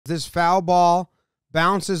This foul ball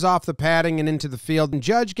bounces off the padding and into the field, and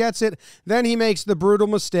Judge gets it. Then he makes the brutal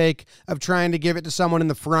mistake of trying to give it to someone in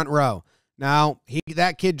the front row. Now,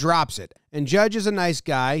 that kid drops it, and Judge is a nice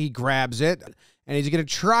guy. He grabs it, and he's going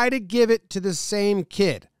to try to give it to the same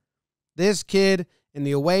kid. This kid in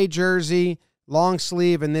the away jersey, long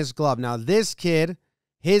sleeve, and this glove. Now, this kid,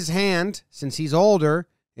 his hand, since he's older,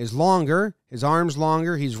 is longer. His arm's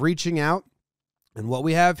longer. He's reaching out. And what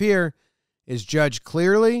we have here is Judge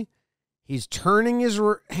clearly, he's turning his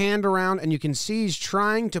hand around, and you can see he's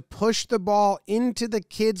trying to push the ball into the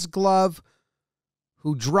kid's glove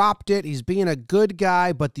who dropped it. He's being a good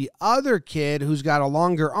guy, but the other kid who's got a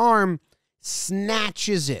longer arm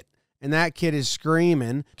snatches it. And that kid is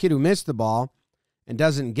screaming. Kid who missed the ball and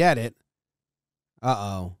doesn't get it.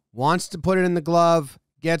 Wants to put it in the glove,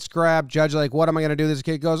 gets grabbed. Judge like, what am I going to do? This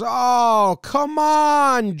kid goes, oh, come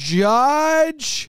on, Judge.